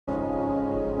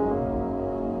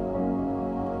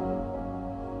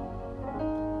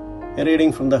A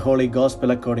reading from the Holy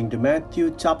Gospel according to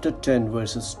Matthew chapter 10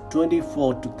 verses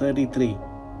 24 to 33.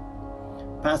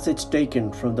 Passage taken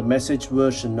from the Message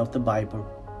version of the Bible.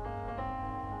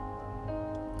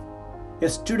 A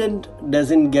student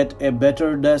doesn't get a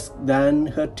better desk than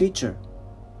her teacher.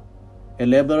 A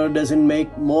laborer doesn't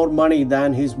make more money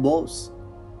than his boss.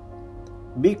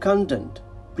 Be content,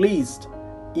 pleased,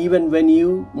 even when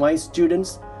you, my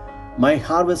students, my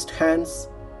harvest hands,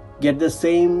 get the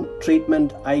same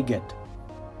treatment I get.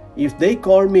 If they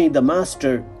call me the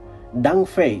master, dung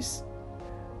face,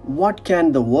 what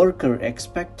can the worker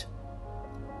expect?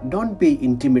 Don't be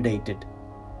intimidated.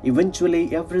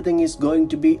 Eventually everything is going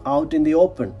to be out in the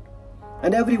open,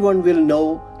 and everyone will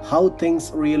know how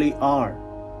things really are.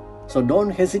 So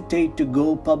don't hesitate to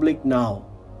go public now.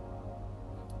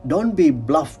 Don't be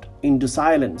bluffed into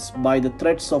silence by the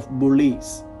threats of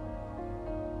bullies.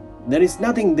 There is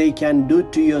nothing they can do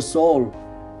to your soul,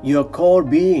 your core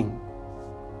being.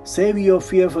 Save your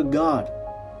fear for God,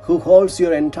 who holds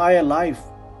your entire life,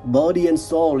 body and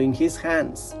soul in His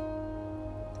hands.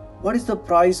 What is the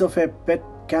price of a pet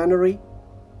canary?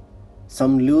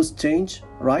 Some loose change,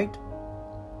 right?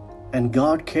 And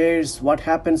God cares what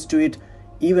happens to it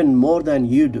even more than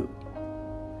you do.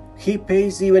 He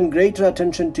pays even greater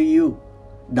attention to you,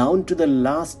 down to the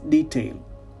last detail,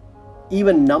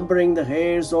 even numbering the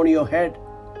hairs on your head.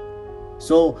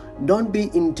 So don't be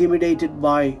intimidated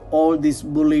by all this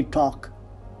bully talk.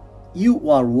 You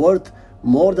are worth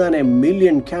more than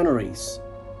 1,000,000 canaries.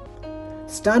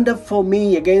 Stand up for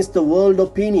me against the world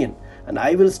opinion, and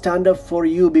I will stand up for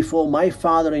you before my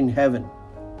Father in heaven.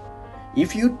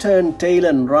 If you turn tail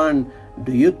and run,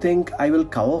 do you think I will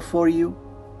cover for you?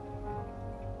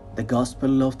 The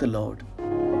Gospel of the Lord.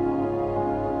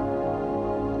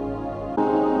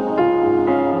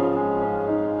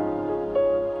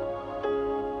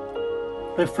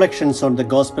 Reflections on the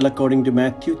Gospel according to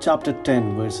Matthew chapter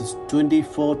 10 verses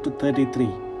 24 to 33.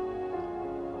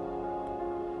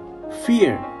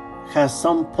 Fear has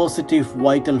some positive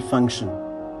vital function.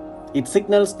 It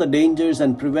signals the dangers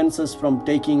and prevents us from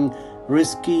taking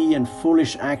risky and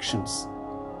foolish actions.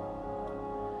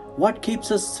 What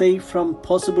keeps us safe from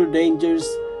possible dangers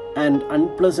and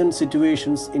unpleasant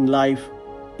situations in life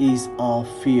is our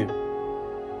fear.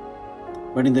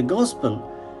 But in the Gospel,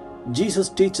 Jesus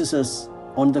teaches us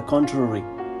on the contrary.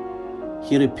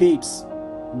 He repeats,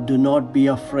 "Do not be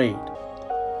afraid."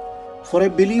 For a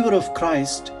believer of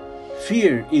Christ,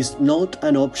 fear is not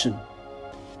an option.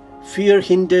 Fear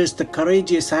hinders the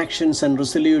courageous actions and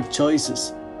resolute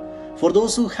choices. For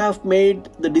those who have made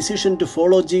the decision to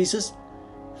follow Jesus,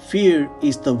 fear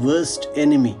is the worst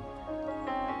enemy.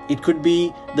 It could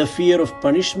be the fear of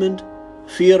punishment,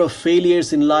 fear of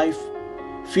failures in life,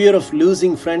 fear of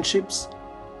losing friendships,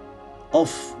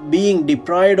 of being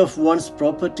deprived of one's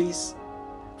properties,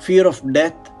 fear of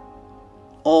death,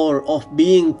 or of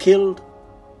being killed.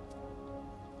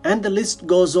 And the list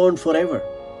goes on forever.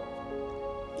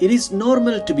 It is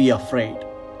normal to be afraid,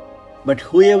 but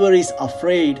whoever is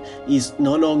afraid is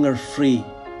no longer free.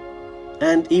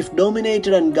 And if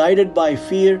dominated and guided by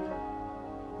fear,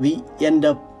 we end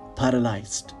up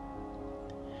paralyzed.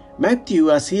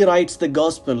 Matthew, as he writes the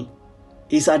Gospel,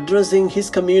 is addressing his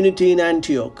community in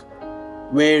Antioch,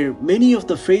 where many of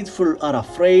the faithful are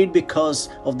afraid because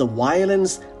of the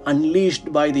violence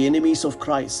unleashed by the enemies of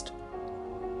Christ.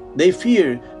 They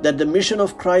fear that the mission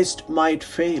of Christ might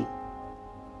fail.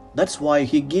 That's why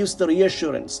he gives the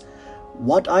reassurance,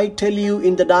 "What I tell you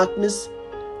in the darkness,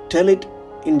 tell it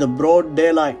in the broad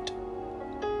daylight.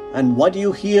 And what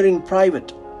you hear in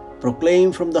private,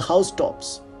 proclaim from the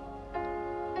housetops."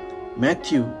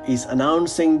 Matthew is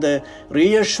announcing the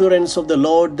reassurance of the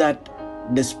Lord that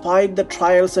despite the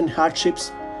trials and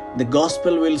hardships, the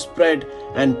gospel will spread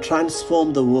and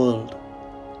transform the world.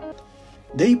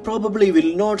 They probably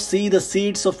will not see the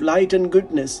seeds of light and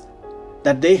goodness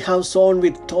that they have sown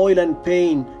with toil and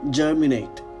pain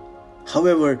germinate.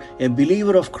 However, a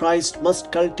believer of Christ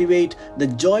must cultivate the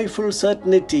joyful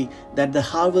certainty that the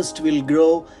harvest will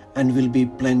grow and will be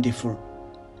plentiful.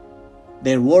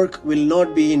 Their work will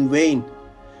not be in vain.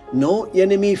 No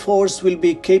enemy force will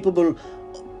be capable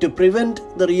to prevent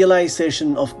the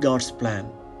realization of God's plan.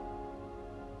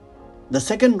 The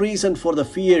second reason for the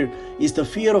fear is the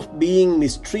fear of being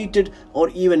mistreated or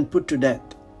even put to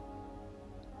death.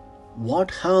 What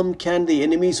harm can the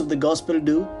enemies of the gospel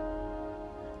do?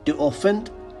 To offend,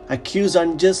 accuse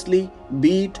unjustly,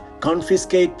 beat,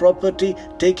 confiscate property,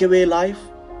 take away life?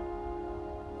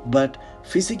 But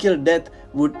physical death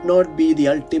would not be the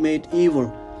ultimate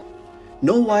evil.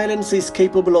 No violence is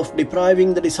capable of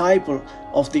depriving the disciple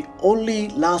of the only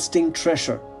lasting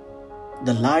treasure,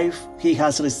 the life he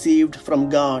has received from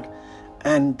God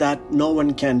and that no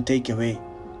one can take away.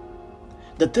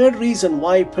 The third reason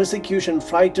why persecution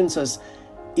frightens us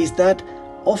is that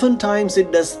oftentimes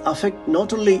it does affect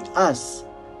not only us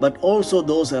but also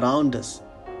those around us.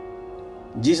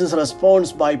 Jesus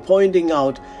responds by pointing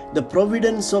out the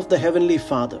providence of the Heavenly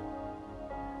Father.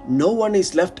 No one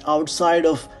is left outside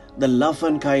of the love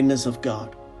and kindness of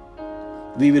God.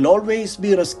 We will always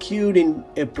be rescued in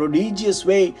a prodigious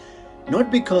way,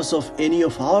 not because of any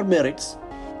of our merits,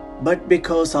 but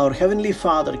because our Heavenly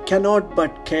Father cannot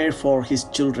but care for His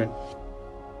children.